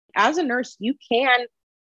as a nurse, you can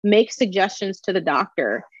make suggestions to the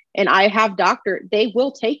doctor. And I have they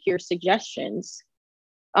will take your suggestions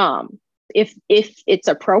if it's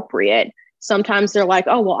appropriate. Sometimes they're like,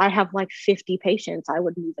 oh, well, I have like 50 patients. I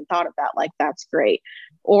wouldn't even thought of that. Like, that's great.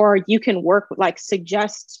 Or you can work like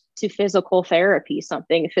suggest to physical therapy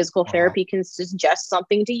something. Physical therapy can suggest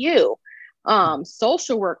something to you.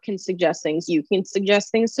 Social work can suggest things. You can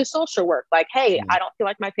suggest things to social work. Like, hey, I don't feel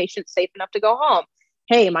like my patient's safe enough to go home.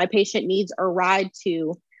 Hey, my patient needs a ride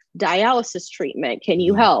to dialysis treatment. Can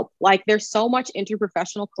you help? Like, there's so much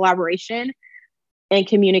interprofessional collaboration and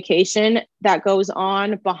communication that goes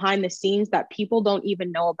on behind the scenes that people don't even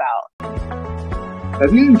know about.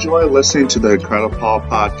 Have you enjoyed listening to the Incredipaul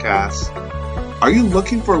podcast? Are you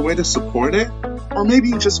looking for a way to support it? Or maybe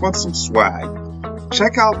you just want some swag?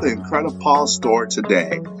 Check out the Incredipaul store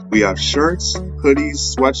today. We have shirts,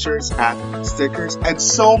 hoodies, sweatshirts, hats, stickers, and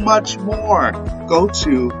so much more. Go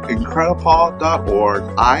to Incredipaul.org,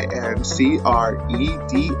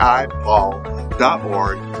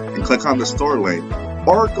 INCREDI-Paul.org, and click on the store link.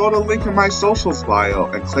 Or go to the link in my socials bio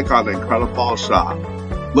and click on the Incredipaul shop.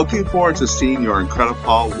 Looking forward to seeing your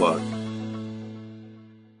Incredipaul look.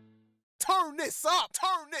 Turn this up!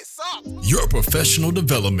 Turn this up! Your professional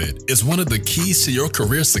development is one of the keys to your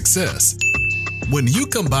career success. When you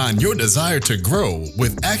combine your desire to grow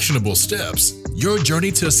with actionable steps, your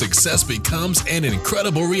journey to success becomes an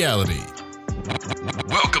incredible reality.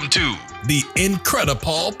 Welcome to the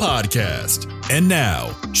Incredipaul Podcast. And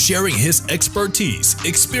now, sharing his expertise,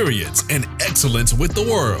 experience, and excellence with the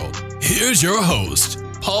world, here's your host,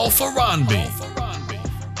 Paul Ferranbi.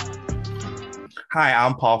 Hi,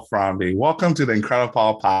 I'm Paul Ferranbi. Welcome to the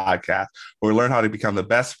Incredipaul Podcast, where we learn how to become the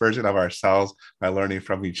best version of ourselves by learning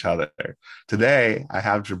from each other. Today, I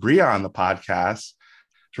have Jabria on the podcast.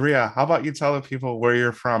 Jabria, how about you tell the people where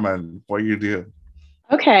you're from and what you do?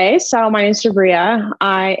 Okay, so my name is Jabria.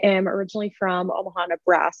 I am originally from Omaha,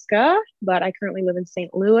 Nebraska, but I currently live in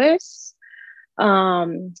St. Louis.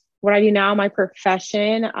 What I do now, my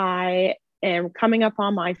profession, I am coming up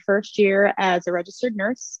on my first year as a registered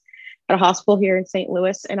nurse at a hospital here in St.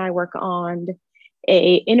 Louis, and I work on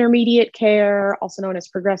a intermediate care, also known as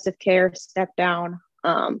progressive care, step down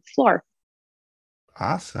floor.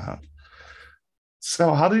 Awesome.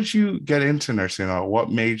 So how did you get into nursing?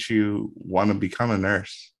 What made you want to become a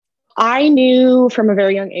nurse? I knew from a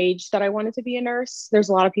very young age that I wanted to be a nurse. There's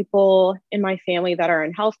a lot of people in my family that are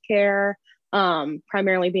in healthcare,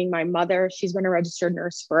 primarily being my mother. She's been a registered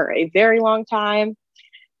nurse for a very long time.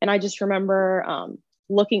 And I just remember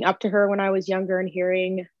looking up to her when I was younger and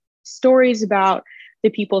hearing stories about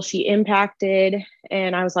the people she impacted.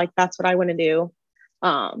 And I was like, that's what I want to do.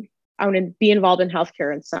 I want to be involved in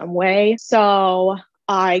healthcare in some way. So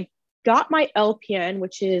I got my LPN,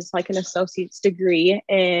 which is like an associate's degree,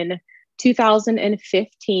 in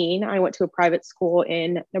 2015. I went to a private school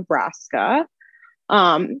in Nebraska.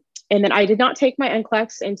 And then I did not take my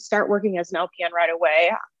NCLEX and start working as an LPN right away.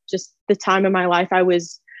 Just the time in my life, I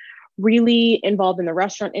was really involved in the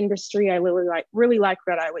restaurant industry. I really liked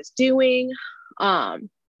what I was doing.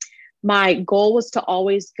 My goal was to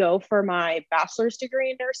always go for my bachelor's degree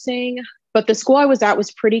in nursing, but the school I was at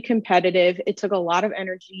was pretty competitive. It took a lot of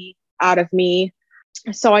energy out of me.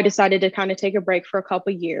 So I decided to kind of take a break for a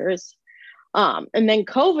couple of years. And then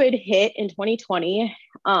COVID hit in 2020.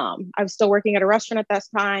 I was still working at a restaurant at that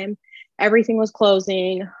time. Everything was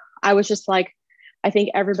closing. I was just like, I think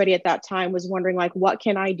everybody at that time was wondering, like, what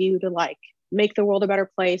can I do to like make the world a better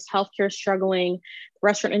place? Healthcare struggling,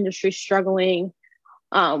 restaurant industry struggling.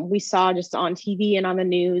 We saw just on TV and on the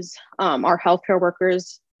news, our healthcare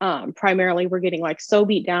workers primarily were getting like so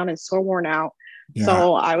beat down and so worn out. Yeah.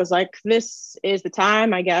 So I was like, this is the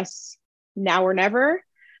time, I guess, now or never.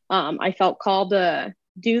 I felt called to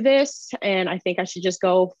do this, and I think I should just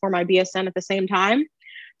go for my BSN at the same time.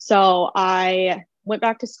 So I went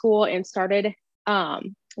back to school and started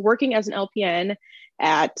working as an LPN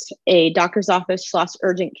at a doctor's office /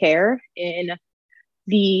 urgent care in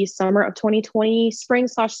the summer of 2020,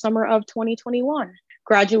 spring/summer of 2021.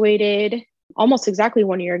 Graduated almost exactly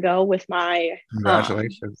 1 year ago with my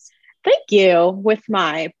congratulations. Thank you. With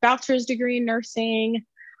my bachelor's degree in nursing.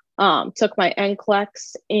 Took my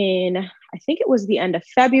NCLEX in, I think it was the end of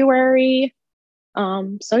February.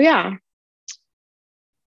 So yeah,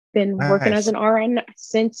 been working as an RN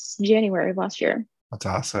since January of last year. That's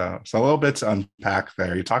awesome. So a little bit to unpack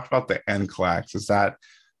there. You talked about the NCLEX. Is that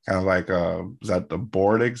kind of like is that the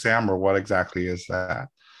board exam, or what exactly is that?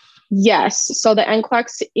 Yes. So the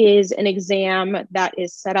NCLEX is an exam that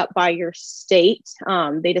is set up by your state.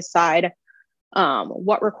 They decide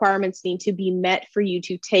what requirements need to be met for you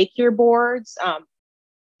to take your boards.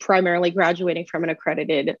 primarily graduating from an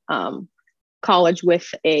accredited college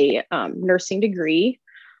with a nursing degree.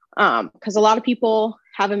 Because a lot of people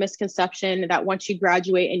have a misconception that once you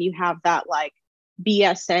graduate and you have that like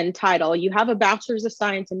BSN title, you have a bachelor's of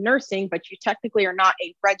science in nursing, but you technically are not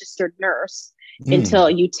a registered nurse until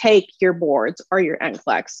you take your boards or your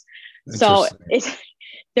NCLEX. So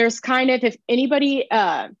there's kind of, if anybody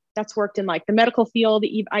that's worked in like the medical field,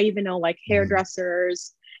 I even know like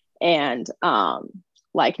hairdressers and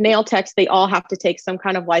like nail techs, they all have to take some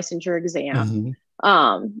kind of licensure exam.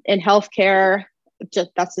 In healthcare,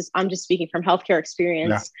 I'm just speaking from healthcare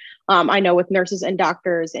experience. I know with nurses and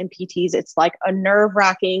doctors and PTs, it's like a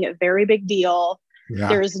nerve-wracking, very big deal.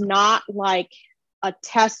 There's not like a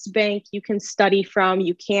test bank you can study from.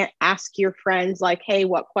 You can't ask your friends like, hey,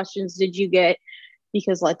 what questions did you get?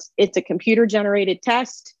 Because it's a computer generated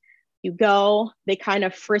test. You go, they kind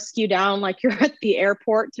of frisk you down like you're at the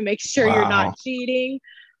airport to make sure you're not cheating.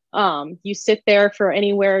 You sit there for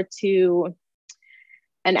anywhere to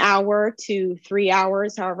an hour to 3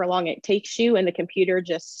 hours, however long it takes you, and the computer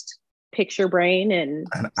just picks your brain and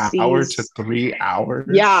hour to 3 hours.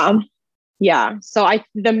 Yeah. So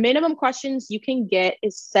the minimum questions you can get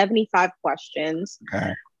is 75 questions.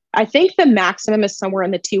 Okay. I think the maximum is somewhere in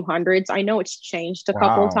the 200s. I know it's changed a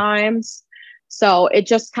couple times. So it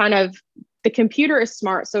just kind of, the computer is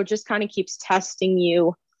smart. So it just kind of keeps testing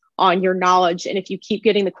you on your knowledge. And if you keep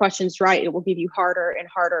getting the questions right, it will give you harder and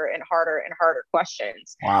harder and harder and harder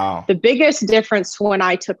questions. Wow. The biggest difference when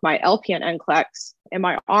I took my LPN NCLEX and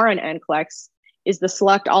my RN NCLEX is the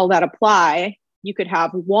select all that apply. You could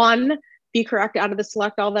have one be correct out of the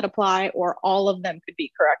select all that apply, or all of them could be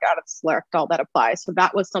correct out of the select all that apply. So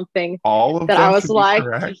that was something that I was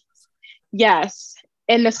like, yes.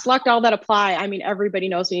 And the select all that apply, I mean, everybody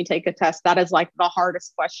knows when you take a test, that is like the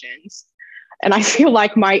hardest questions. And I feel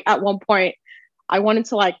like at one point, I wanted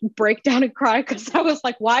to like break down and cry because I was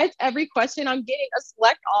like, why is every question I'm getting a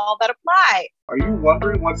select all that apply? Are you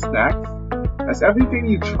wondering what's next? Has everything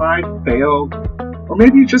you tried failed? Or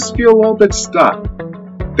maybe you just feel a little bit stuck?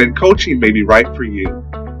 Then coaching may be right for you.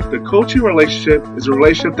 The coaching relationship is a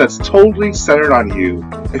relationship that's totally centered on you.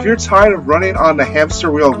 If you're tired of running on the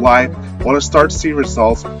hamster wheel of life, want to start seeing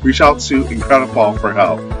results, reach out to Incredipaul for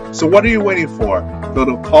help. So what are you waiting for? Go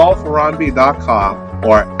to paulferranbi.com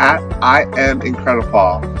or at I am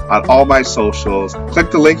Incredipaul on all my socials.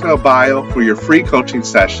 Click the link in the bio for your free coaching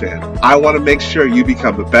session. I want to make sure you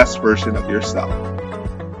become the best version of yourself.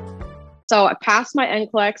 So I passed my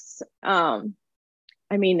NCLEX.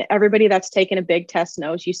 I mean, everybody that's taken a big test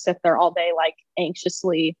knows you sit there all day, like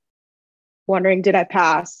anxiously wondering, did I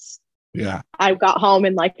pass? Yeah. I got home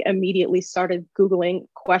and like immediately started Googling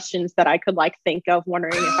questions that I could like think of,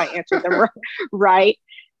 wondering if I answered them right.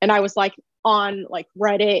 And I was like on like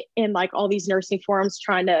Reddit and like all these nursing forums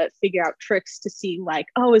trying to figure out tricks to see like,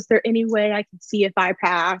 oh, is there any way I can see if I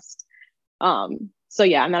passed? So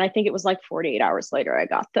yeah. And then I think it was like 48 hours later, I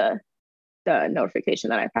got the notification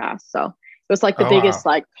that I passed. So it was like the biggest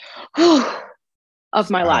like of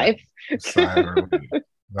my life.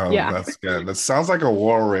 No, yeah, that's good. That sounds like a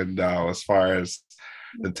whirlwind now as far as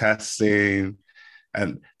the testing.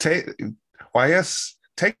 And take us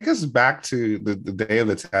back to the day of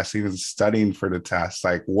the testing and studying for the test.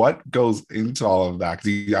 Like, what goes into all of that?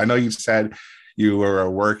 I know you said you were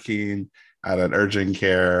working at an urgent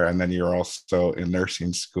care and then you're also in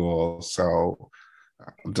nursing school. So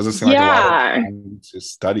it doesn't seem like a lot of time to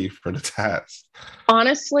study for the test.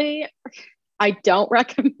 Honestly, I don't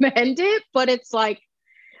recommend it, but it's like,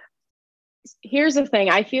 here's the thing.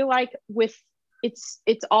 I feel like it's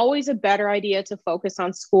always a better idea to focus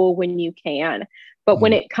on school when you can. But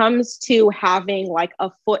when it comes to having like a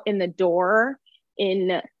foot in the door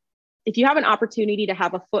if you have an opportunity to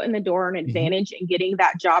have a foot in the door, an advantage in getting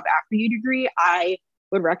that job after your degree, I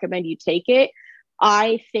would recommend you take it.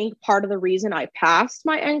 I think part of the reason I passed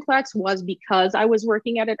my NCLEX was because I was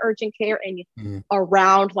working at an urgent care and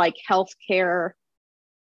around like healthcare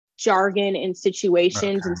jargon and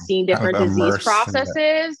situations and seeing different disease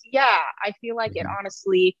processes. Yeah, I feel like it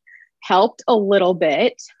honestly helped a little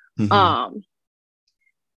bit.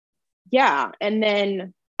 Yeah, and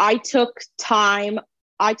then I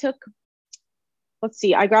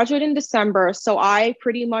graduated in December, so I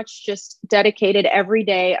pretty much just dedicated every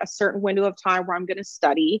day a certain window of time where I'm going to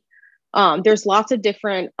study. There's lots of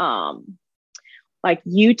different like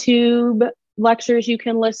YouTube lectures you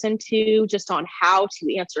can listen to just on how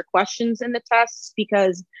to answer questions in the tests,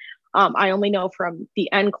 because I only know from the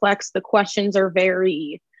NCLEX, the questions are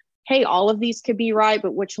very, hey, all of these could be right,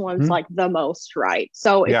 but which one's like the most right?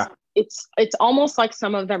 So it's almost like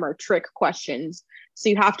some of them are trick questions So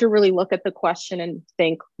you have to really look at the question and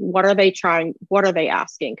think, what are they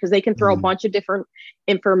asking? Because they can throw a bunch of different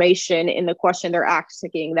information in the question they're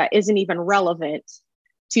asking that isn't even relevant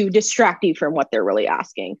to distract you from what they're really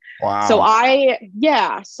asking. Wow. So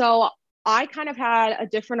I kind of had a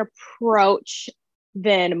different approach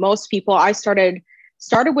than most people. I started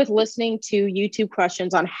with listening to YouTube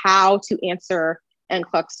questions on how to answer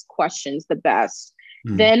NCLEX questions the best.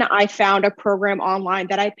 Then I found a program online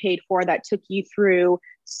that I paid for that took you through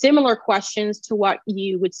similar questions to what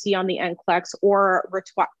you would see on the NCLEX, or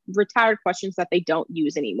retired questions that they don't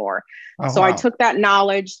use anymore. So I took that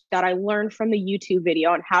knowledge that I learned from the YouTube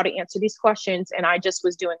video on how to answer these questions, and I just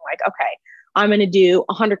was doing like, okay, I'm going to do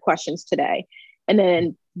 100 questions today. And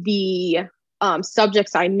then the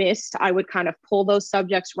subjects I missed, I would kind of pull those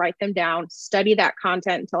subjects, write them down, study that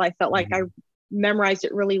content until I felt like I memorized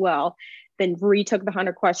it really well. Then retook the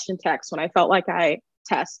 100 question text. When I felt like I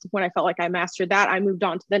mastered that, I moved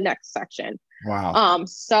on to the next section. Wow.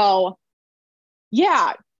 So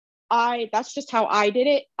yeah, that's just how I did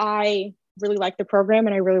it. I really like the program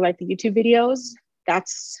and I really like the YouTube videos.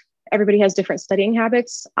 Everybody has different studying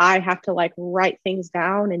habits. I have to like write things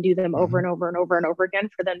down and do them over and over and over and over again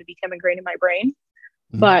for them to become ingrained in my brain.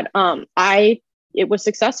 But it was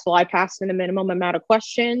successful. I passed in a minimum amount of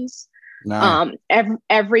questions. Nice.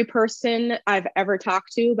 Every person I've ever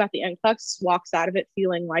talked to about the NCLEX walks out of it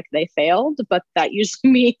feeling like they failed, but that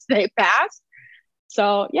usually means they passed.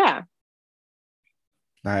 So yeah.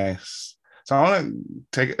 Nice. So I want to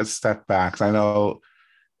take a step back. I know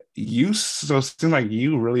it seemed like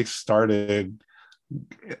you really started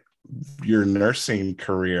your nursing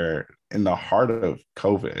career in the heart of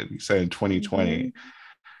COVID. You said in 2020.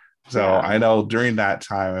 So yeah. I know during that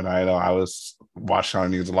time, and I know I was watching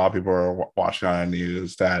on the news, a lot of people are watching on the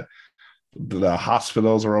news that the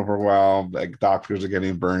hospitals are overwhelmed, like doctors are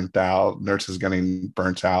getting burnt out, nurses getting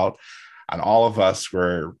burnt out. And all of us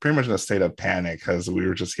were pretty much in a state of panic because we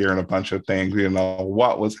were just hearing a bunch of things. We didn't know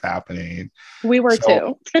what was happening. We were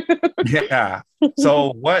too. Yeah.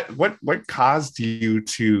 So what caused you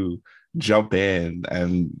to jump in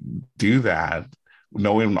and do that,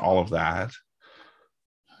 knowing all of that?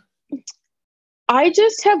 I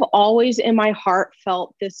just have always in my heart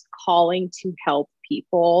felt this calling to help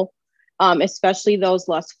people, especially those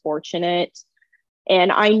less fortunate.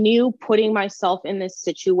 And I knew putting myself in this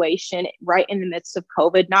situation right in the midst of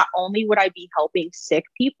COVID, not only would I be helping sick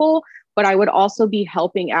people, but I would also be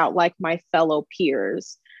helping out like my fellow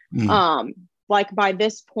peers. Like by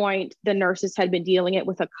this point, the nurses had been dealing it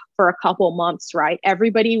for a couple months, right?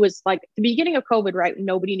 Everybody was like, the beginning of COVID, right?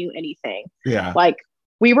 Nobody knew anything. Yeah. Like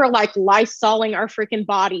we were like Lysoling our freaking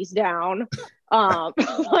bodies down.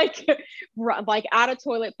 like out of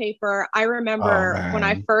toilet paper. I remember when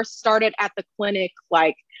I first started at the clinic,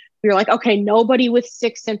 like we were like, okay, nobody with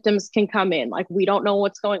sick symptoms can come in. Like, we don't know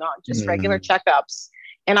what's going on, just regular checkups.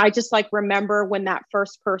 And I just like remember when that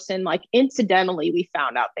first person, like incidentally, we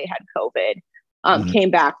found out they had COVID,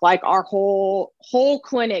 came back, like our whole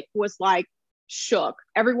clinic was like shook.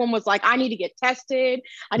 Everyone was like, I need to get tested.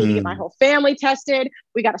 I need to get my whole family tested.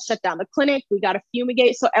 We got to shut down the clinic. We got to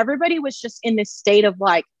fumigate. So everybody was just in this state of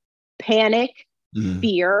like panic,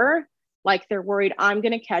 fear, like they're worried I'm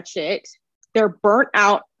going to catch it. They're burnt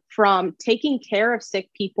out from taking care of sick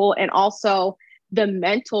people, and also the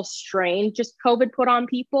mental strain just COVID put on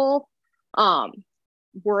people,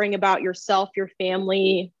 worrying about yourself, your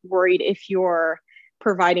family, worried if you're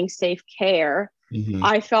providing safe care.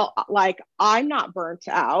 I felt like I'm not burnt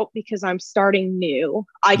out because I'm starting new.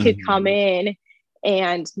 I could come in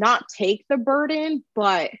and not take the burden,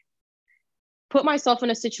 but put myself in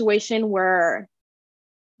a situation where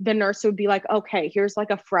the nurse would be like, okay, here's like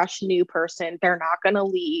a fresh new person. They're not going to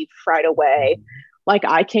leave right away. Like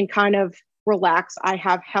I can kind of relax. I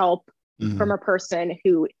have help from a person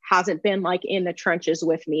who hasn't been like in the trenches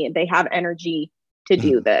with me, and they have energy to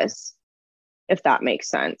do this. If that makes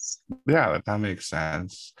sense. Yeah, that makes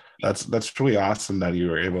sense. That's really awesome that you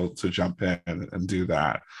were able to jump in and do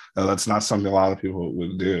that. That's not something a lot of people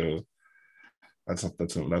would do.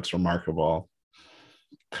 That's remarkable.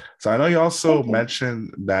 So I know you also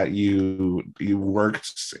mentioned that you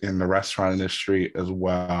worked in the restaurant industry as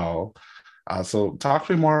well. So talk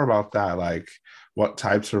to me more about that. Like, what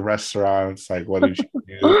types of restaurants? Like, what did you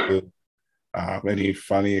do? Any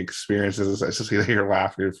funny experiences? I just see that you're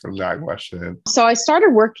laughing from that question. So I started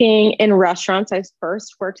working in restaurants. I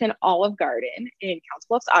first worked in Olive Garden in Council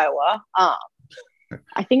Bluffs, Iowa. I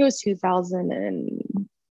think it was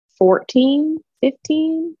 2014,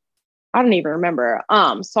 15. I don't even remember.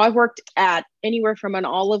 So I worked at anywhere from an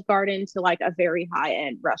Olive Garden to like a very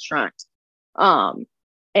high-end restaurant.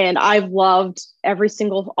 And I've loved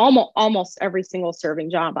almost every single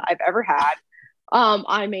serving job I've ever had.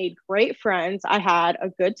 I made great friends. I had a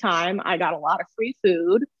good time. I got a lot of free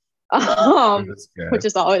food, which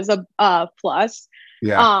is always a plus.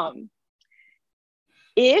 Yeah.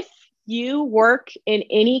 If you work in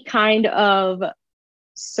any kind of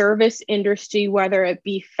service industry, whether it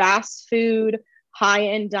be fast food,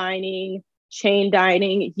 high-end dining, chain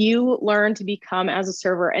dining, you learn to become, as a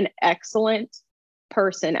server, an excellent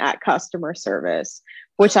person at customer service,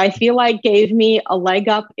 which I feel like gave me a leg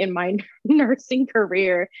up in my nursing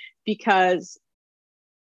career, because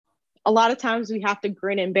a lot of times we have to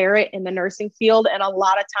grin and bear it in the nursing field. And a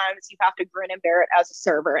lot of times you have to grin and bear it as a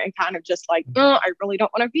server and kind of just like, oh, I really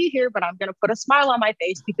don't want to be here, but I'm going to put a smile on my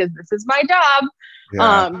face because this is my job.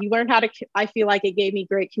 Yeah. You learn how to, I feel like it gave me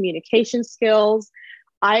great communication skills.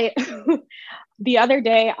 The other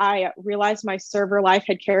day I realized my server life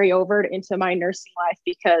had carried over into my nursing life,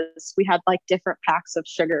 because we had like different packs of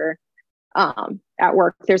sugar at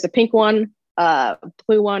work. There's a pink one, a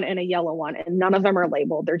blue one, and a yellow one, and none of them are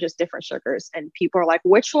labeled. They're just different sugars, and people are like,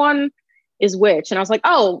 which one is which? And I was like,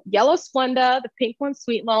 oh, yellow Splenda, the pink one's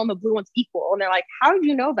Sweet Low, and the blue one's Equal. And they're like, how did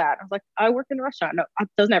you know that? I was like, I work in a restaurant. No,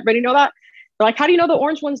 doesn't everybody know that? They're like, how do you know the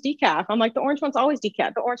orange one's decaf? I'm like, the orange one's always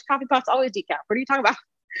decaf. The orange coffee pot's always decaf. What are you talking about?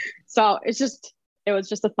 So it was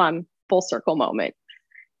just a fun full circle moment.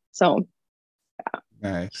 So yeah.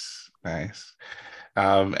 Nice.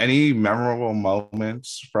 Any memorable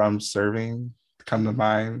moments from serving come to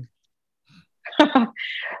mind?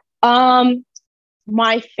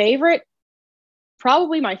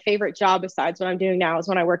 Probably my favorite job besides what I'm doing now is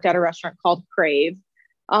when I worked at a restaurant called Crave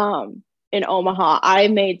in Omaha. I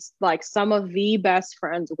made like some of the best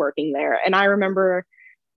friends working there. And I remember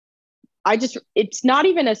it's not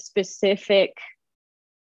even a specific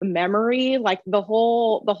memory. Like the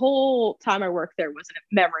whole time I worked there was a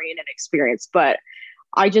memory and an experience, but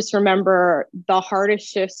I just remember the hardest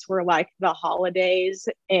shifts were like the holidays,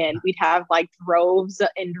 and we'd have like droves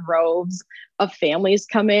and droves of families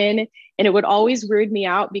come in, and it would always weird me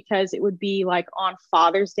out because it would be like on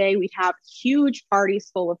Father's Day, we'd have huge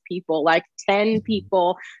parties full of people, like 10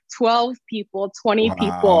 people, 12 people, 20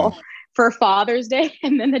 people for Father's Day.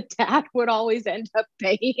 And then the dad would always end up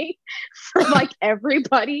paying for like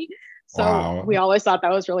everybody. So we always thought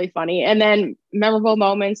that was really funny. And then memorable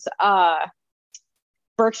moments,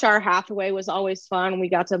 Berkshire Hathaway was always fun. We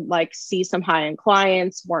got to like see some high-end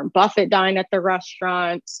clients. Warren Buffett dined at the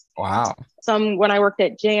restaurant. Wow. When I worked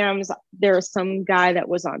at Jams, there was some guy that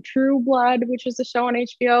was on True Blood, which is a show on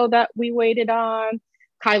HBO that we waited on.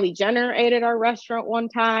 Kylie Jenner ate at our restaurant one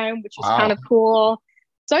time, which was kind of cool.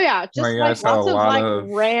 So yeah, just like lots of like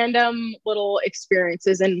random little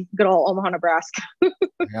experiences in good old Omaha, Nebraska.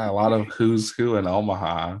 Yeah, a lot of who's who in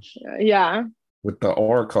Omaha. Yeah. With the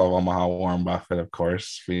Oracle of Omaha, Warren Buffett, of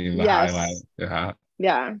course, being the highlight. Yeah.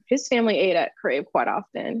 Yeah. His family ate at Crave quite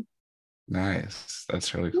often. Nice.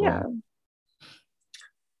 That's really cool. Yeah.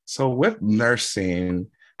 So with nursing,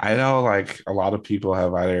 I know like a lot of people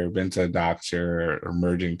have either been to a doctor or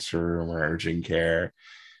emergency room or urgent care.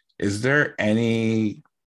 Is there anything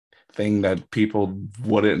that people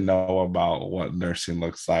wouldn't know about what nursing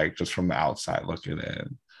looks like just from the outside looking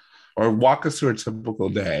in? Or walk us through a typical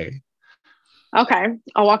day. Okay,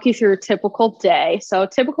 I'll walk you through a typical day. So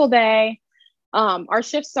typical day, our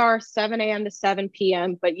shifts are 7 a.m. to 7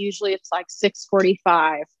 p.m., but usually it's like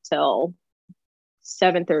 6:45 till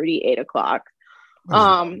 7:30, 8 o'clock.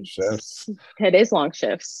 It is long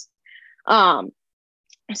shifts.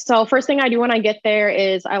 So first thing I do when I get there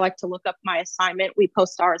is I like to look up my assignment. We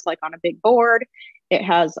post ours like on a big board. It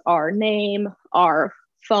has our name, our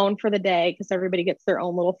phone for the day, because everybody gets their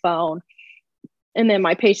own little phone. And then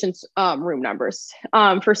my patient's room numbers.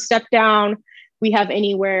 For step down, we have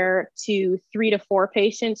anywhere to 3 to 4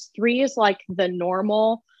 patients. 3 is like the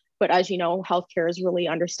normal, but as you know, healthcare is really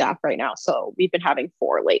understaffed right now. So we've been having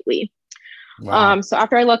 4 lately. Wow. So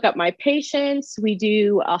after I look up my patients, we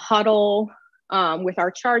do a huddle with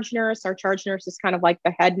our charge nurse. Our charge nurse is kind of like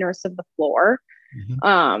the head nurse of the floor.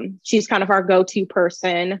 Mm-hmm. She's kind of our go-to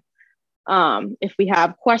person. If we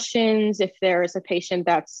have questions, if there's a patient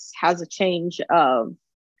that has a change of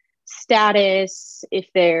status, if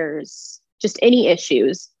there's just any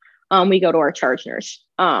issues, we go to our charge nurse.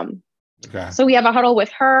 So we have a huddle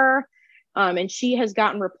with her, and she has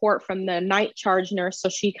gotten report from the night charge nurse. So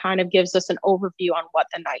she kind of gives us an overview on what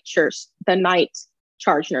the night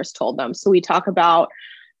charge nurse told them. So we talk about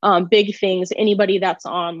big things, anybody that's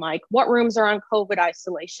on like what rooms are on COVID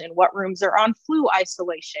isolation, what rooms are on flu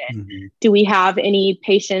isolation. Mm-hmm. Do we have any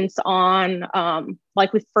patients on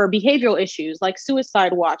for behavioral issues like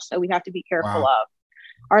suicide watch that we have to be careful of?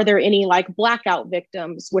 Are there any like blackout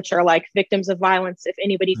victims, which are like victims of violence? If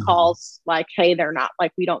anybody calls, like, hey, they're not,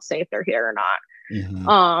 like, we don't say if they're here or not.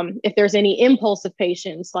 If there's any impulsive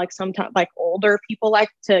patients, like sometimes like older people like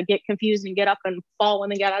to get confused and get up and fall when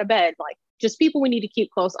they get out of bed, like just people we need to keep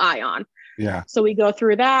close eye on. Yeah. So we go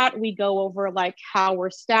through that. We go over like how we're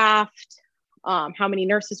staffed, how many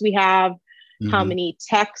nurses we have, how many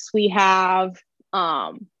techs we have.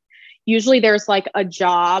 Usually there's like a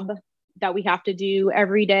job that we have to do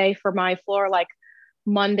every day for my floor. Like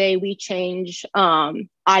Monday we change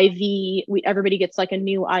IV. Everybody gets like a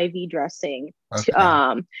new IV dressing.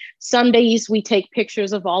 Okay. Some days we take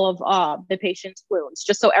pictures of all of the patient's wounds,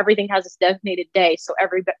 just so everything has its designated day, so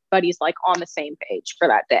everybody's like on the same page for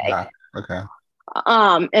that day. Yeah. Okay.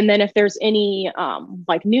 And then if there's any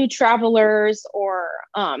like new travelers or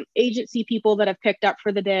agency people that have picked up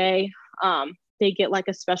for the day, they get like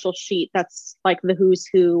a special sheet that's like the who's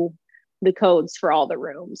who, the codes for all the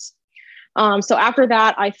rooms. So after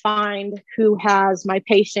that, I find who had my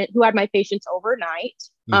patients overnight,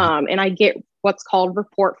 and I get what's called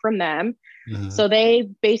report from them. So they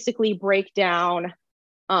basically break down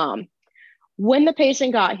when the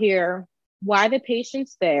patient got here, why the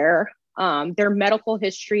patient's there, their medical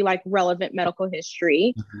history, like relevant medical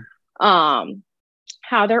history,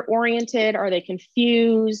 how they're oriented, are they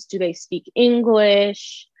confused, do they speak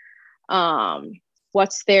English,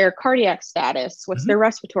 what's their cardiac status, what's their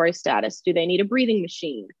respiratory status, do they need a breathing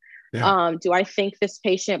machine, do I think this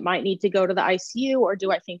patient might need to go to the ICU, or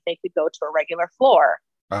do I think they could go to a regular floor?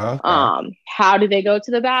 How do they go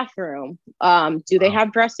to the bathroom? Do they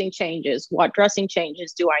have dressing changes? What dressing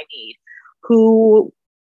changes do I need?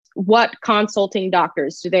 What consulting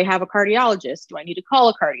doctors? Do they have a cardiologist? Do I need to call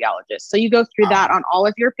a cardiologist? So you go through that on all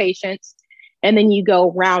of your patients, and then you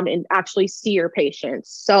go around and actually see your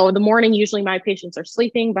patients. So in the morning, usually my patients are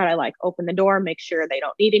sleeping, but I like open the door, make sure they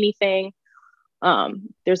don't need anything.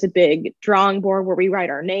 There's a big drawing board where we write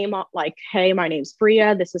our name, like, hey, my name's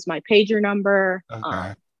Bria, this is my pager number.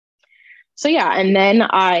 So yeah, and then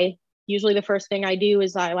usually the first thing I do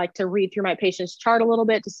is I like to read through my patient's chart a little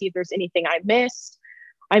bit to see if there's anything I missed.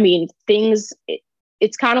 I mean,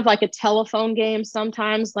 it's kind of like a telephone game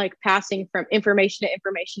sometimes, like passing from information to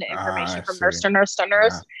information to information, from nurse to nurse to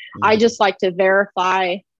nurse. I just like to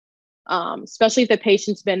verify, especially if the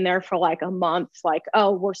patient's been there for like a month, like,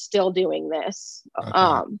 oh, we're still doing this.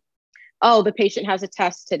 Oh, the patient has a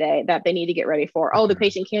test today that they need to get ready for. Oh, the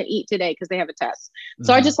patient can't eat today because they have a test.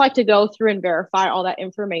 So I just like to go through and verify all that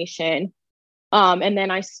information. And then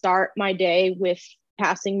I start my day with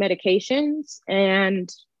passing medications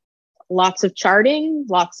and lots of charting,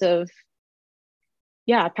 passing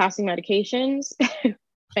medications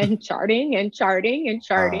and charting and charting and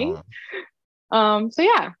charting. So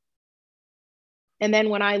yeah. And then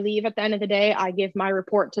when I leave at the end of the day, I give my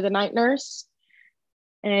report to the night nurse,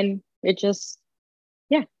 and it just,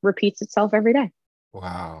 repeats itself every day.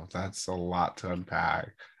 Wow, that's a lot to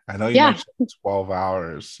unpack. I know you mentioned 12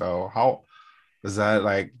 hours. So how is that,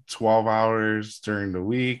 like 12 hours during the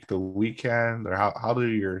week, the weekend, or how do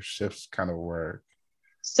your shifts kind of work?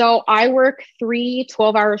 So I work 3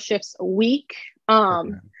 12-hour shifts a week.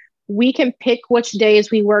 We can pick which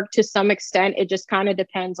days we work to some extent. It just kind of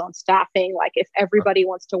depends on staffing. Like if everybody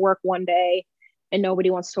wants to work one day and nobody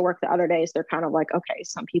wants to work the other days, they're kind of like, okay,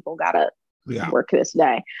 some people gotta work this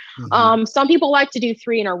day. Some people like to do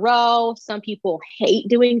 3 in a row. Some people hate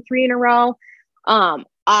doing 3 in a row.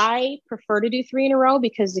 I prefer to do 3 in a row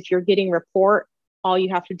because if you're getting report, all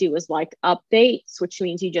you have to do is like updates, which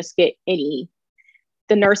means you just get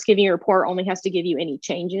the nurse giving you a report only has to give you any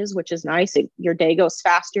changes, which is nice. Your day goes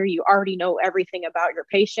faster. You already know everything about your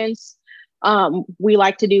patients. We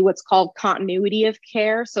like to do what's called continuity of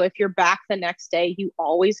care. So if you're back the next day, you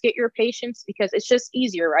always get your patients because it's just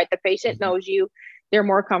easier, right? The patient knows you, they're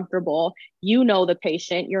more comfortable. You know the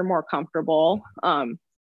patient, you're more comfortable.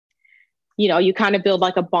 You kind of build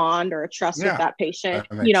like a bond or a trust with that patient,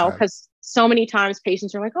 because so many times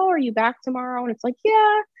patients are like, oh, are you back tomorrow? And it's like,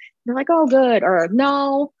 yeah. They're like, oh, good. Or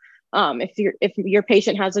no. If your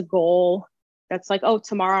patient has a goal that's like, oh,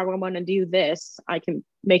 tomorrow I'm going to do this, I can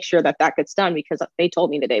make sure that gets done because they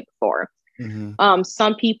told me the day before.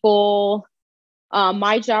 Some people,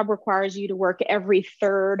 my job requires you to work every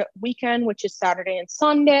 3rd weekend, which is Saturday and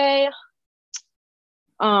Sunday.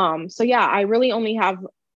 So yeah, I really only have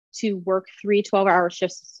to work 3 12-hour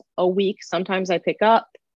shifts a week. Sometimes I pick up.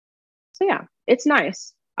 So yeah, it's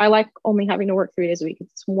nice. I like only having to work 3 days a week.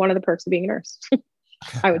 It's one of the perks of being a nurse,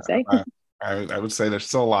 I would say. I would say there's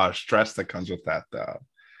still a lot of stress that comes with that, though.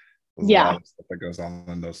 There's a lot of stuff that goes on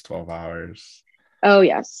in those 12 hours. Oh,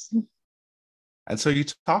 yes. And so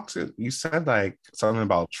you said like something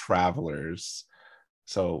about travelers.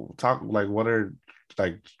 So talk like what are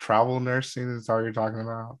like travel nursing is all you're talking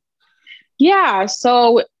about? Yeah.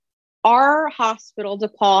 So our hospital,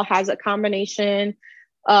 DePaul, has a combination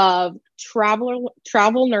of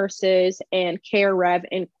travel nurses and care rev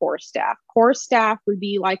and core staff. Core staff would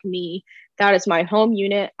be like me. That is my home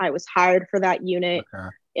unit. I was hired for that unit. Okay.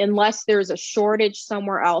 Unless there's a shortage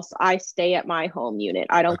somewhere else, I stay at my home unit.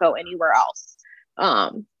 I don't Okay. go anywhere else.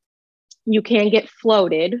 You can get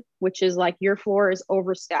floated, which is like your floor is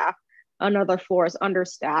overstaffed, another floor is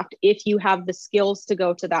understaffed. If you have the skills to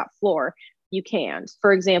go to that floor, you can.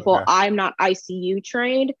 For example, Okay. I'm not ICU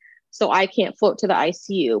trained, so I can't float to the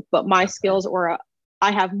ICU, but my skills or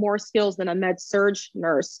I have more skills than a med surge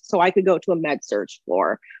nurse, so I could go to a med surge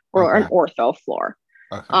floor or an ortho floor.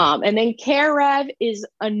 Okay. And then Care Rev is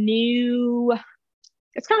a new,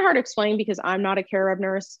 it's kind of hard to explain because I'm not a Care Rev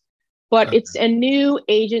nurse, but it's a new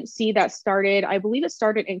agency that started, I believe it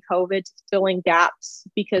started in COVID, filling gaps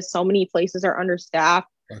because so many places are understaffed.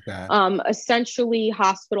 Okay. Essentially,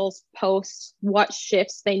 hospitals post what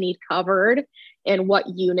shifts they need covered and what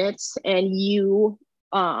units, and you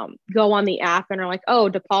go on the app and are like, oh,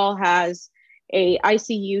 DePaul has a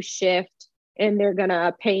ICU shift and they're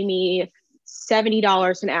gonna pay me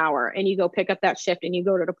 $70 an hour, and you go pick up that shift and you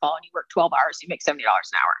go to DePaul and you work 12 hours, you make $70 an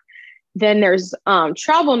hour. Then there's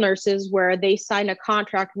travel nurses where they sign a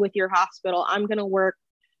contract with your hospital. I'm going to work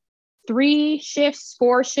 3 shifts,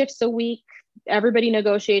 4 shifts a week. Everybody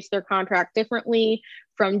negotiates their contract differently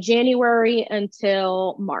from January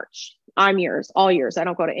until March. I'm yours, all yours. I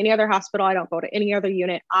don't go to any other hospital. I don't go to any other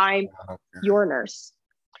unit. I'm your nurse.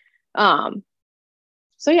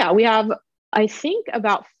 So yeah, we have, I think,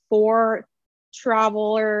 about 4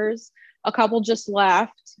 travelers. A couple just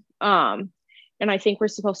left. And I think we're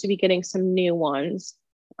supposed to be getting some new ones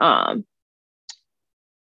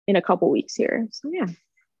in a couple weeks here. So yeah.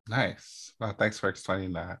 Nice. Well, thanks for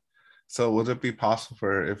explaining that. So would it be possible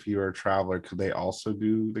for if you were a traveler, could they also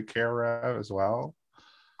do the care rev as well?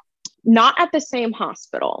 Not at the same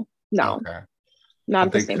hospital. No. Okay. Not But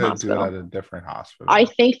at the they same could hospital. do it at a different hospital. I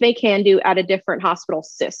think they can do at a different hospital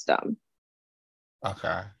system.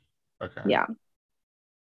 Okay. Okay. Yeah.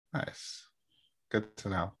 Nice. Good to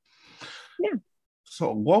know. Yeah.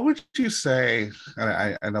 So what would you say,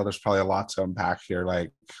 and I know there's probably a lot to unpack here,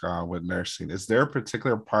 like with nursing, is there a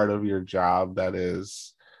particular part of your job that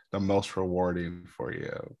is the most rewarding for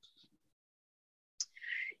you?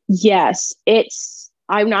 Yes,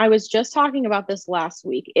 I was just talking about this last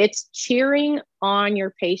week. It's cheering on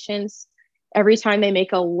your patients every time they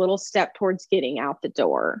make a little step towards getting out the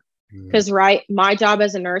door. Because right, my job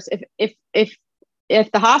as a nurse, if the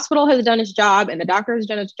hospital has done its job and the doctor has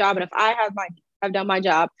done its job, and if I have done my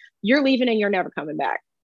job, you're leaving and you're never coming back.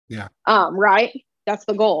 Yeah. Right. That's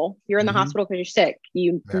the goal. You're in the hospital because you're sick.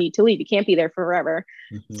 You need to leave. You can't be there forever.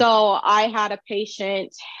 So I had a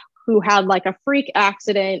patient who had like a freak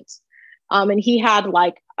accident. And he had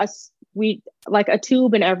like a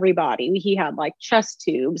tube in every body. He had like chest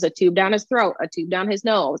tubes, a tube down his throat, a tube down his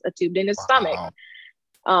nose, a tube in his stomach,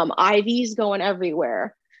 IVs going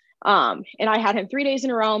everywhere. And I had him 3 days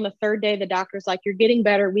in a row. And the third day, the doctor's like, you're getting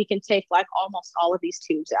better. We can take like almost all of these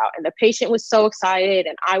tubes out. And the patient was so excited.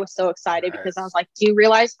 And I was so excited because I was like, do you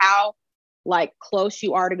realize how like close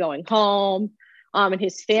you are to going home? And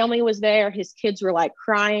his family was there. His kids were like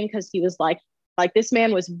crying because he was like this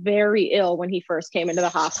man was very ill when he first came into the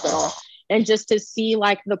hospital. And just to see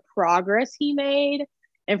like the progress he made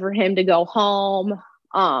and for him to go home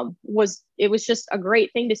was just a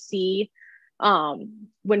great thing to see.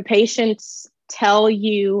 When patients tell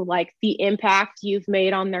you like the impact you've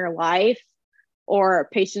made on their life, or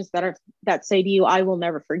patients that say to you, I will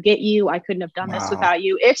never forget you. I couldn't have done this without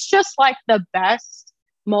you. It's just like the best,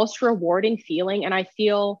 most rewarding feeling. And I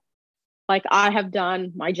feel like I have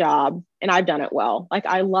done my job and I've done it well. Like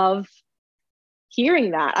I love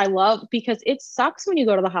hearing that. Because it sucks when you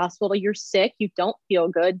go to the hospital, you're sick, you don't feel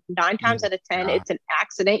good. 9 times out of 10, it's an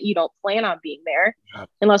accident. You don't plan on being there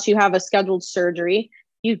unless you have a scheduled surgery.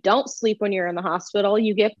 You don't sleep when you're in the hospital.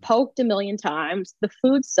 You get poked a million times. The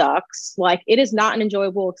food sucks. Like it is not an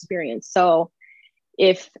enjoyable experience. So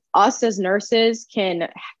if us as nurses can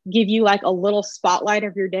give you like a little spotlight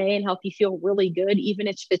of your day and help you feel really good, even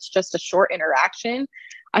if it's just a short interaction,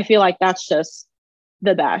 I feel like that's just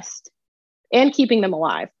the best. And keeping them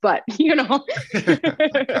alive, but yeah,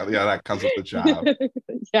 that comes with the job.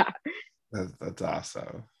 Yeah, that's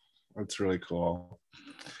awesome. That's really cool.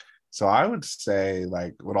 So I would say,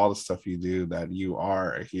 like, with all the stuff you do, that you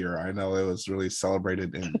are a hero. I know it was really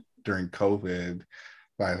celebrated during COVID,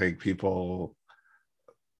 but I think people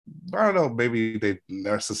I don't know, maybe they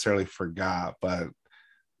necessarily forgot, but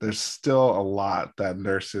there's still a lot that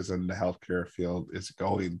nurses in the healthcare field is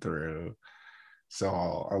going through.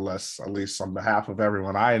 So unless, at least on behalf of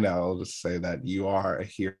everyone I know, to say that you are a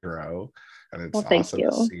hero, and it's Well, thank awesome to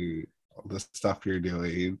you. see the stuff you're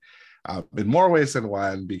doing in more ways than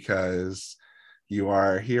one, because you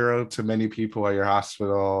are a hero to many people at your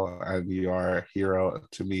hospital, and you are a hero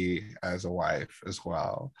to me as a wife as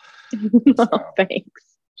well. So, Thanks.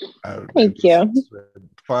 Thank you. It's been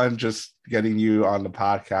fun just getting you on the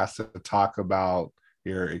podcast to talk about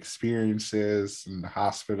your experiences in the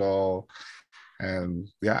hospital. And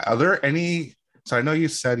yeah, are there any, so I know you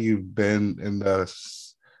said you've been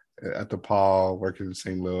at the Paul, working in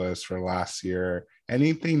St. Louis for last year.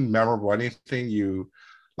 Anything memorable, anything you,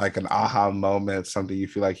 like an aha moment, something you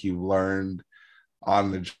feel like you learned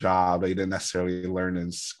on the job that you didn't necessarily learn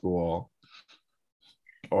in school?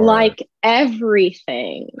 Or... Like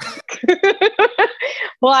everything.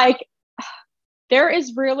 Like, there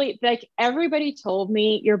is really, like, everybody told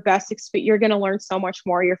me your best experience, you're going to learn so much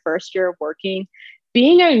more your first year of working.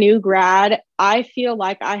 Being a new grad, I feel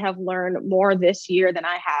like I have learned more this year than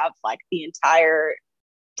I have like the entire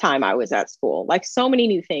time I was at school. Like, so many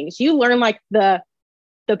new things. You learn like the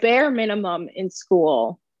bare minimum in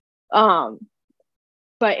school.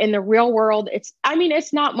 But in the real world, it's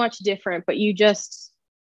not much different, but you just,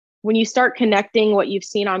 when you start connecting what you've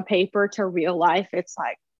seen on paper to real life, it's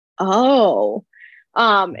like, oh,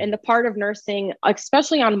 and the part of nursing,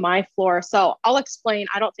 especially on my floor. So I'll explain.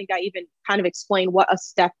 I don't think I even kind of explained what a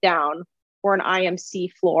step down or an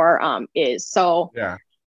IMC floor is. So yeah,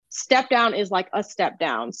 step down is like a step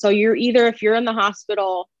down. So if you're in the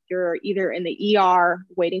hospital, you're either in the ER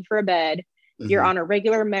waiting for a bed, you're on a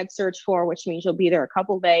regular med surg floor, which means you'll be there a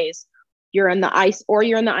couple days. You're in the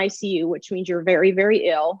ICU, which means you're very, very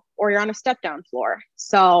ill, or you're on a step down floor.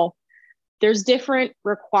 So there's different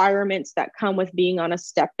requirements that come with being on a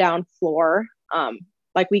step down floor.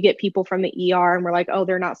 Like, we get people from the ER and we're like, oh,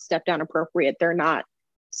 they're not step down appropriate. They're not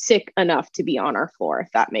sick enough to be on our floor,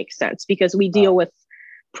 if that makes sense, because we deal with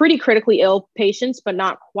pretty critically ill patients, but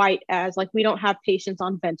not quite as, like, we don't have patients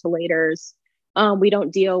on ventilators. We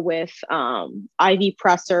don't deal with IV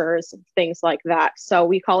pressors, things like that. So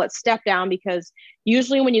we call it step down because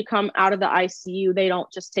usually when you come out of the ICU, they don't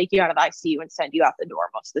just take you out of the ICU and send you out the door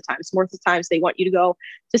most of the times. Most of the times they want you to go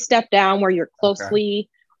to step down where you're closely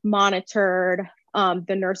monitored.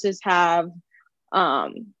 The nurses have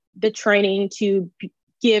the training to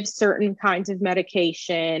give certain kinds of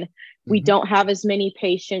medication. We don't have as many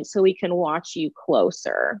patients, so we can watch you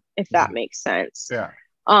closer, if that makes sense. Yeah.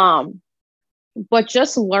 But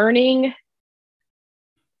just learning,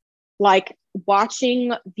 like,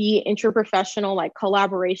 watching the interprofessional, like,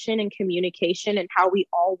 collaboration and communication and how we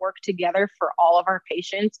all work together for all of our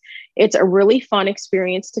patients. It's a really fun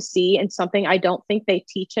experience to see, and something I don't think they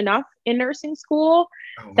teach enough in nursing school.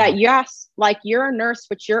 That yes, like, you're a nurse,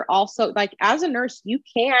 but you're also, like, as a nurse, you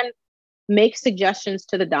can make suggestions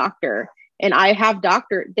to the doctor. And I have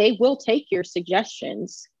they will take your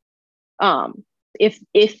suggestions. If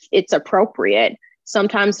it's appropriate.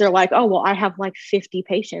 Sometimes they're like, oh, well, I have like 50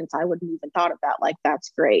 patients. I wouldn't even thought of that. Like, that's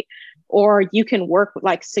great. Or you can work with,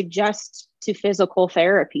 like, suggest to physical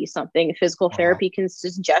therapy something. Physical therapy can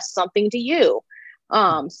suggest something to you.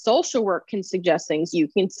 Social work can suggest things. You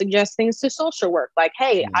can suggest things to social work. Like,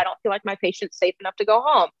 hey, I don't feel like my patient's safe enough to go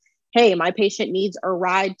home. Hey, my patient needs a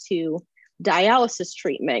ride to dialysis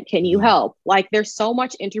treatment. Can you help? Like, there's so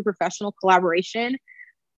much interprofessional collaboration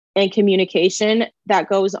and communication that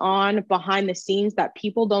goes on behind the scenes that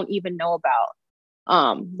people don't even know about.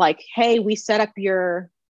 Like, hey, we set up your,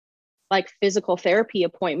 like, physical therapy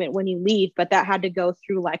appointment when you leave, but that had to go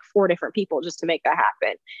through like 4 different people just to make that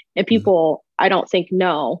happen. And people, I don't think,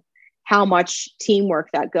 know how much teamwork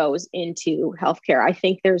that goes into healthcare. I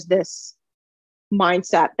think there's this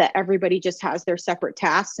mindset that everybody just has their separate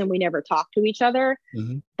tasks and we never talk to each other.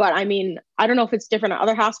 But I mean, I don't know if it's different at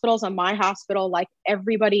other hospitals. On my hospital, like,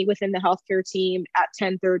 everybody within the healthcare team at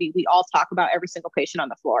 10:30, we all talk about every single patient on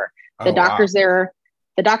the floor. The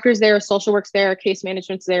doctor's there, social work's there, case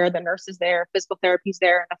management's there, the nurse is there, physical therapy's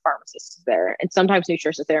there, and the pharmacist is there, and sometimes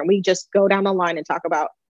nutritionist is there. And we just go down the line and talk about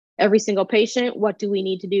every single patient. What do we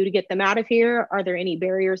need to do to get them out of here? Are there any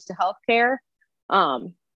barriers to healthcare?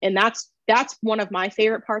 And that's one of my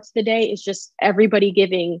favorite parts of the day, is just everybody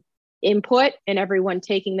giving input and everyone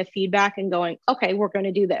taking the feedback and going, okay, we're going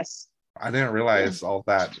to do this. I didn't realize all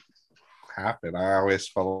that happened. I always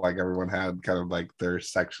felt like everyone had kind of like their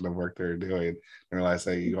section of work they're doing. I realized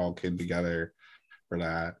that you all came together for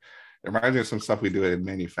that. It reminds me of some stuff we do in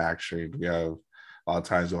manufacturing. We have A lot of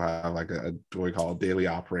times we'll have like a what we call a daily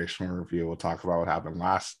operational review. We'll talk about what happened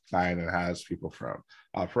last night, and it has people from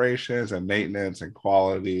operations and maintenance and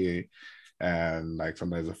quality, and like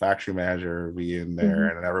sometimes a factory manager will be in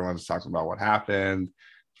there, and everyone's talking about what happened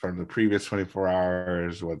from the previous 24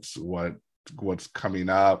 hours, what's coming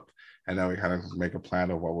up, and then we kind of make a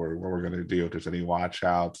plan of what we're going to do, if there's any watch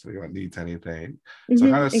outs, if anyone needs anything. So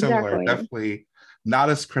kind of similar, definitely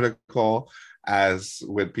not as critical as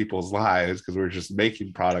with people's lives, because we're just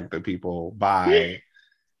making product that people buy.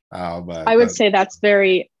 But I would say that's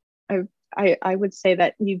very, I would say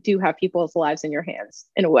that you do have people's lives in your hands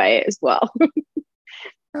in a way as well.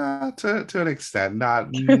 To an extent,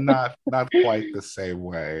 not quite the same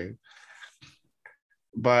way.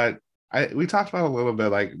 But we talked about a little bit,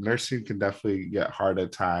 like nursing can definitely get hard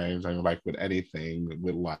at times. I mean, like with anything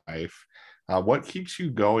with life. What keeps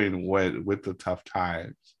you going with the tough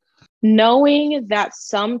times? Knowing that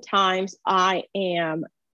sometimes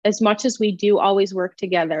as much as we do always work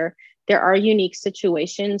together, there are unique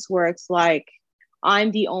situations where it's like,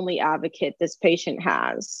 I'm the only advocate this patient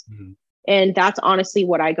has. And that's honestly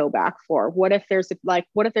what I go back for. What if there's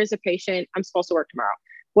a patient, I'm supposed to work tomorrow.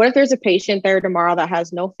 What if there's a patient there tomorrow that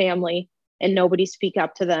has no family and nobody speak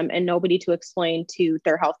up to them and nobody to explain to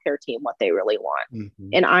their healthcare team what they really want?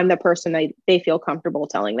 And I'm the person they feel comfortable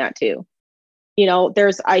telling that to. You know,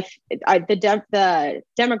 there's the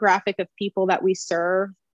demographic of people that we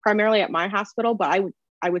serve primarily at my hospital, but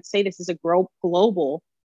I would say this is a global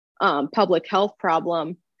public health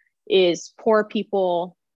problem, is poor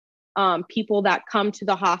people, people that come to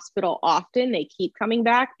the hospital often. They keep coming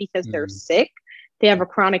back because they're sick. They have a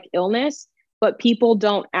chronic illness, but people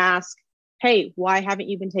don't ask, hey, why haven't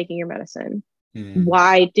you been taking your medicine?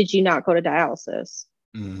 Why did you not go to dialysis?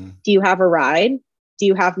 Do you have a ride? Do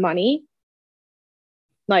you have money?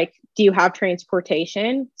 Like, do you have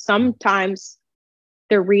transportation? Sometimes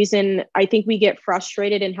the reason I think we get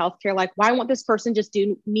frustrated in healthcare, like, why won't this person just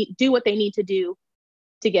do what they need to do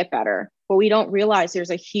to get better? But we don't realize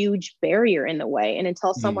there's a huge barrier in the way. And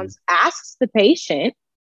until someone asks the patient,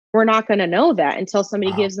 we're not going to know that until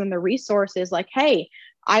somebody gives them the resources. Like, hey,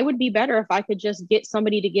 I would be better if I could just get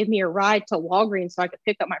somebody to give me a ride to Walgreens so I could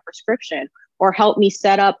pick up my prescription, or help me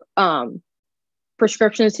set up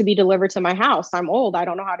prescriptions to be delivered to my house. I'm old. I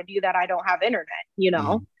don't know how to do that. I don't have internet, you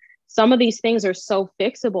know? Some of these things are so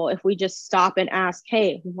fixable if we just stop and ask,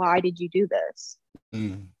 hey, why did you do this?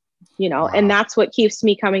 You know, and that's what keeps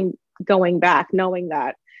me going back, knowing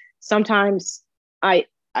that sometimes I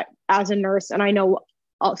as a nurse, and I know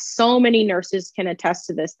so many nurses can attest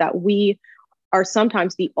to this, that we are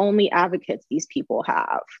sometimes the only advocates these people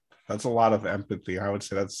have. That's a lot of empathy. I would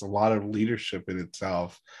say that's a lot of leadership in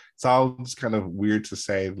itself. It sounds kind of weird to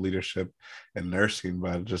say leadership in nursing,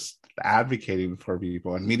 but just advocating for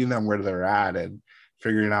people and meeting them where they're at and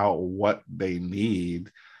figuring out what they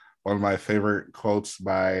need. One of my favorite quotes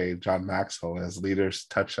by John Maxwell is, leaders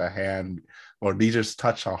touch a hand, or leaders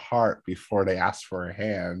touch a heart before they ask for a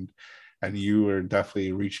hand. And you are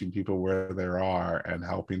definitely reaching people where they are and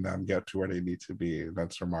helping them get to where they need to be.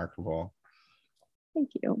 That's remarkable.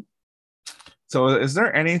 Thank you. So is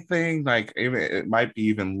there anything, like, it might be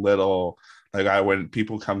even little, like when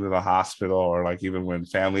people come to the hospital, or like even when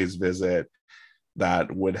families visit,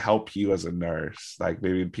 that would help you as a nurse? Like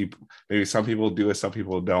maybe some people do it, some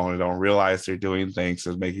people don't, and don't realize they're doing things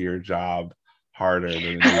that's making your job harder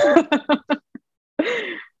than it is.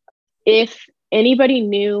 If anybody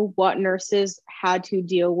knew what nurses had to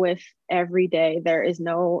deal with every day, there is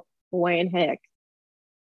no way in heck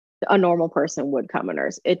a normal person would become a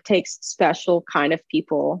nurse. It takes special kind of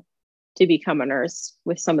people to become a nurse,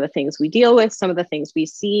 with some of the things we deal with, some of the things we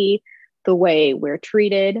see, the way we're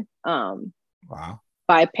treated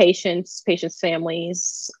by patients,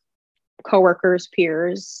 families, coworkers,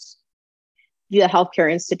 peers, the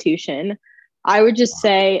healthcare institution. I would just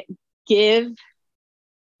say, give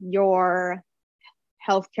your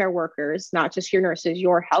healthcare workers, not just your nurses,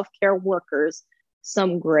 your healthcare workers,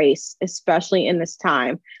 some grace, especially in this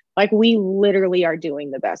time. Like, we literally are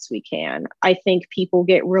doing the best we can. I think people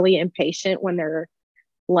get really impatient when they're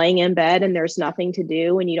laying in bed and there's nothing to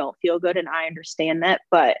do and you don't feel good. And I understand that,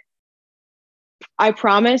 but I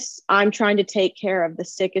promise I'm trying to take care of the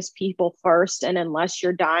sickest people first. And unless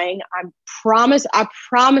you're dying, I promise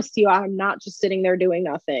you, I'm not just sitting there doing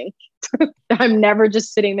nothing. I'm never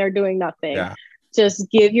just sitting there doing nothing. Yeah.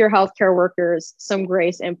 Just give your healthcare workers some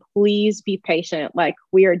grace, and please be patient. Like,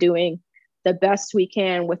 we are doing the best we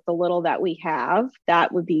can with the little that we have.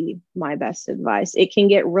 That would be my best advice. It can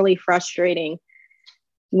get really frustrating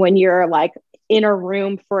when you're like in a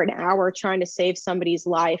room for an hour trying to save somebody's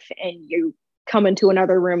life and you come into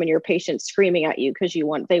another room and your patient's screaming at you because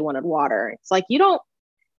they wanted water. It's like, you don't,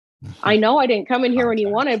 I know I didn't come in here when you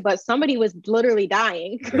wanted, but somebody was literally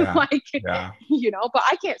dying. Yeah. But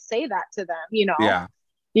I can't say that to them, Yeah.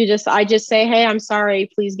 I just say, hey, I'm sorry.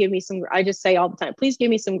 Please give me some, I just say all the time, please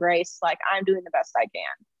give me some grace. Like, I'm doing the best I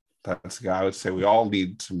can. I would say we all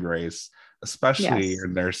need some grace, especially Yes. your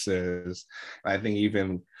nurses. I think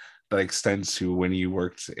even that extends to when you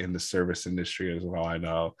worked in the service industry as well. I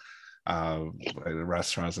know like the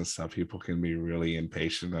restaurants and stuff, people can be really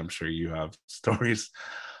impatient. I'm sure you have stories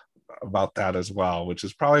about that as well, which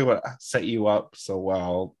is probably what set you up so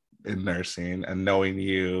well in nursing, and knowing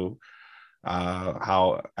you,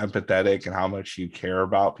 how empathetic and how much you care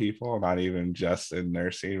about people, not even just in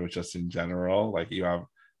nursing, but just in general. Like, you have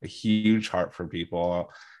a huge heart for people,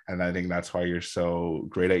 and I think that's why you're so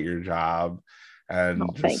great at your job. And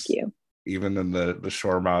thank you. Even in the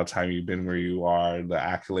short amount of time you've been where you are, the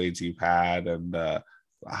accolades you've had, and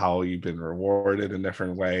how you've been rewarded in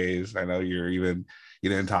different ways. I know you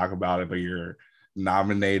didn't talk about it, but you're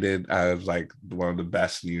nominated as like one of the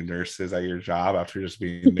best new nurses at your job after just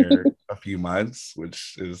being there a few months,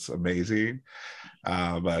 which is amazing.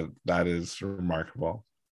 But that is remarkable.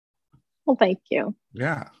 Well, thank you.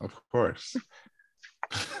 Yeah, of course.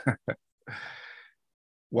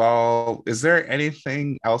 Well, is there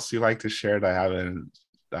anything else you'd like to share that I haven't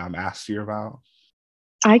asked you about?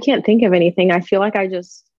 I can't think of anything. I feel like I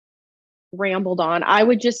just rambled on. I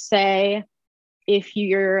would just say, if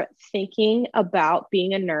you're thinking about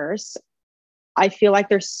being a nurse, I feel like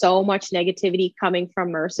there's so much negativity coming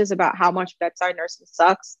from nurses about how much bedside nursing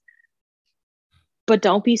sucks. But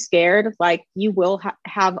don't be scared. Like, you will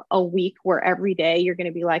have a week where every day you're going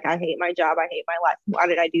to be like, I hate my job. I hate my life. Why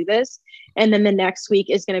did I do this? And then the next week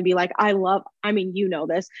is going to be like, I love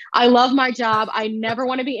my job. I never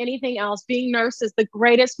want to be anything else. Being nurse is the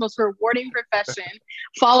greatest, most rewarding profession,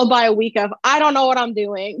 followed by a week of, I don't know what I'm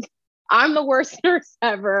doing. I'm the worst nurse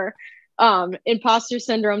ever. Imposter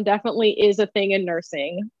syndrome definitely is a thing in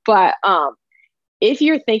nursing. But if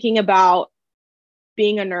you're thinking about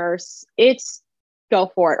being a nurse, go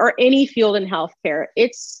for it, or any field in healthcare.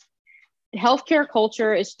 Healthcare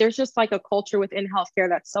culture there's just like a culture within healthcare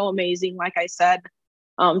that's so amazing. Like I said,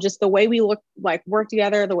 just the way we work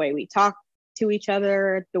together, the way we talk to each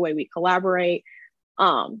other, the way we collaborate.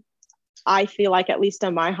 I feel like, at least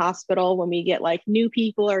in my hospital, when we get like new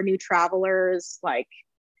people or new travelers, like,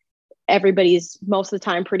 everybody's most of the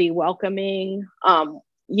time pretty welcoming.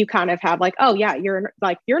 You kind of have like, oh yeah, you're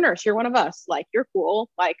a nurse, you're one of us, like, you're cool,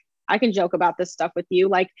 like, I can joke about this stuff with you.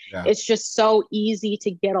 Like, It's just so easy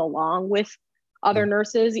to get along with other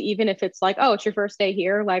nurses, even if it's like, oh, it's your first day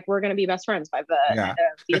here, like, we're going to be best friends by the end of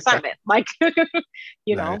the assignment. Like,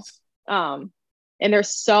 nice. And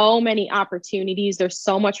there's so many opportunities. There's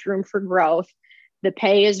so much room for growth. The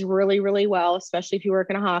pay is really, really well, especially if you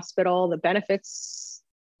work in a hospital. The benefits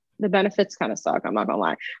kind of suck, I'm not gonna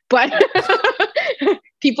lie. But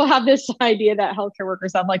people have this idea that healthcare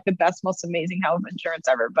workers have like the best, most amazing health insurance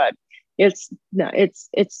ever, but it's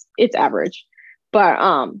average.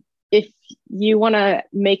 But if you want to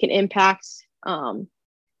make an impact,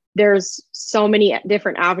 there's so many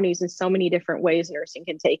different avenues and so many different ways nursing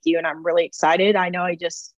can take you. And I'm really excited. I know I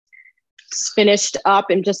just finished up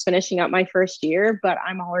and just finishing up my first year, but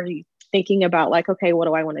I'm already thinking about like, okay, what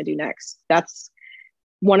do I want to do next? That's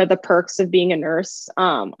one of the perks of being a nurse.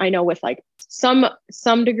 I know with like some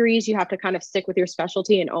degrees, you have to kind of stick with your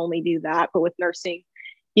specialty and only do that. But with nursing,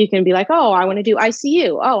 you can be like, oh, I want to do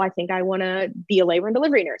ICU. Oh, I think I want to be a labor and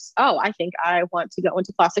delivery nurse. Oh, I think I want to go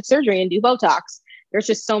into plastic surgery and do Botox. There's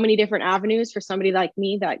just so many different avenues for somebody like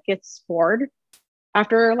me that gets bored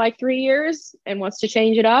after like 3 years and wants to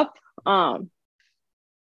change it up.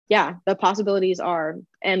 Yeah, the possibilities are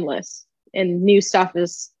endless, and new stuff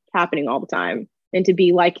is happening all the time. And to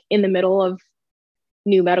be like in the middle of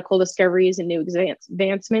new medical discoveries and new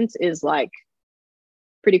advancements is like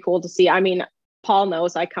pretty cool to see. I mean, Paul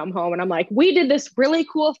knows I come home and I'm like, we did this really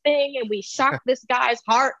cool thing and we shocked this guy's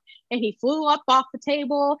heart and he flew up off the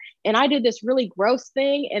table, and I did this really gross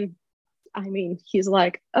thing. And I mean, he's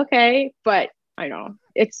like, okay, but I know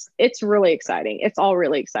it's really exciting. It's all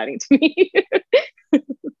really exciting to me.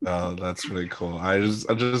 Oh, that's really cool. I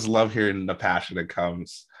just love hearing the passion that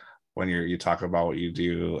comes when you talk about what you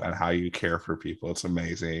do and how you care for people. It's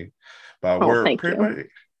amazing. But we're pretty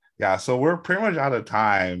much out of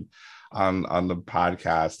time on the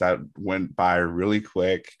podcast. That went by really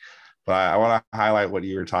quick. But I want to highlight what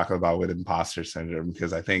you were talking about with imposter syndrome,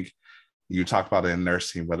 because I think you talked about it in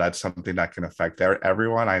nursing, but that's something that can affect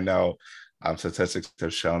everyone. I know statistics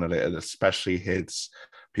have shown that it especially hits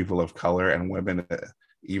people of color and women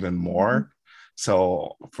even more.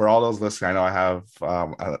 So for all those listening, I know I have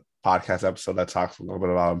a podcast episode that talks a little bit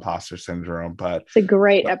about imposter syndrome, but it's a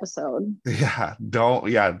great episode. Yeah,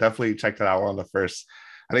 definitely check that out. One of the first,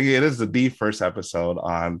 I think it is the first episode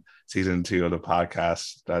on season 2 of the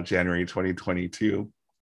podcast, January 2022.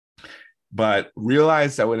 But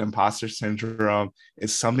realize that with imposter syndrome,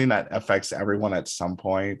 it's something that affects everyone at some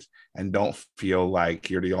point, and don't feel like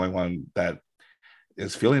you're the only one that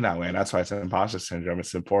is feeling that way. And that's why it's imposter syndrome.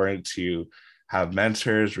 It's important to have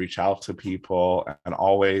mentors, reach out to people, and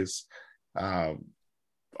always know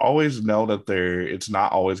that it's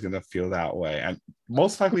not always going to feel that way. And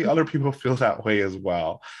most likely other people feel that way as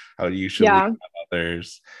well. You should reach out to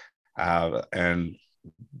others, and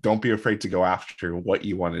don't be afraid to go after what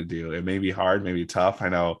you want to do. It may be hard, maybe tough. I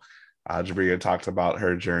know Jabria talked about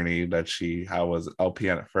her journey, that she was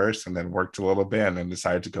LPN at first and then worked a little bit and then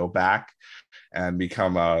decided to go back and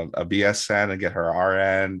become a BSN and get her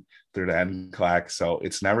RN through the NCLEX. So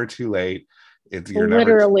it's never too late. You're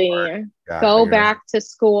literally go back to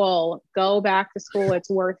school. Go back to school. It's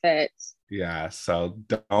worth it. Yeah. So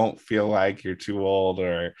don't feel like you're too old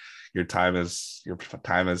or your time is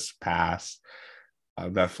past.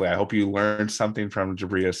 Definitely. I hope you learned something from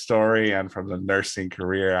Jabria's story and from the nursing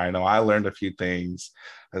career. I know I learned a few things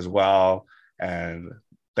as well. And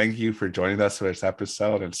thank you for joining us for this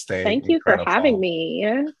episode, and stay. Thank you for having me.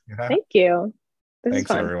 Yeah. Thank you. Thanks,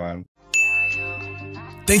 everyone.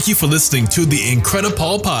 Thank you for listening to the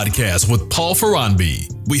Incredipaul podcast with Paul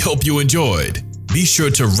Ferranbi. We hope you enjoyed. Be sure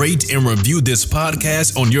to rate and review this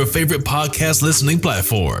podcast on your favorite podcast listening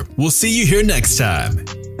platform. We'll see you here next time.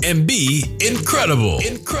 And be incredible.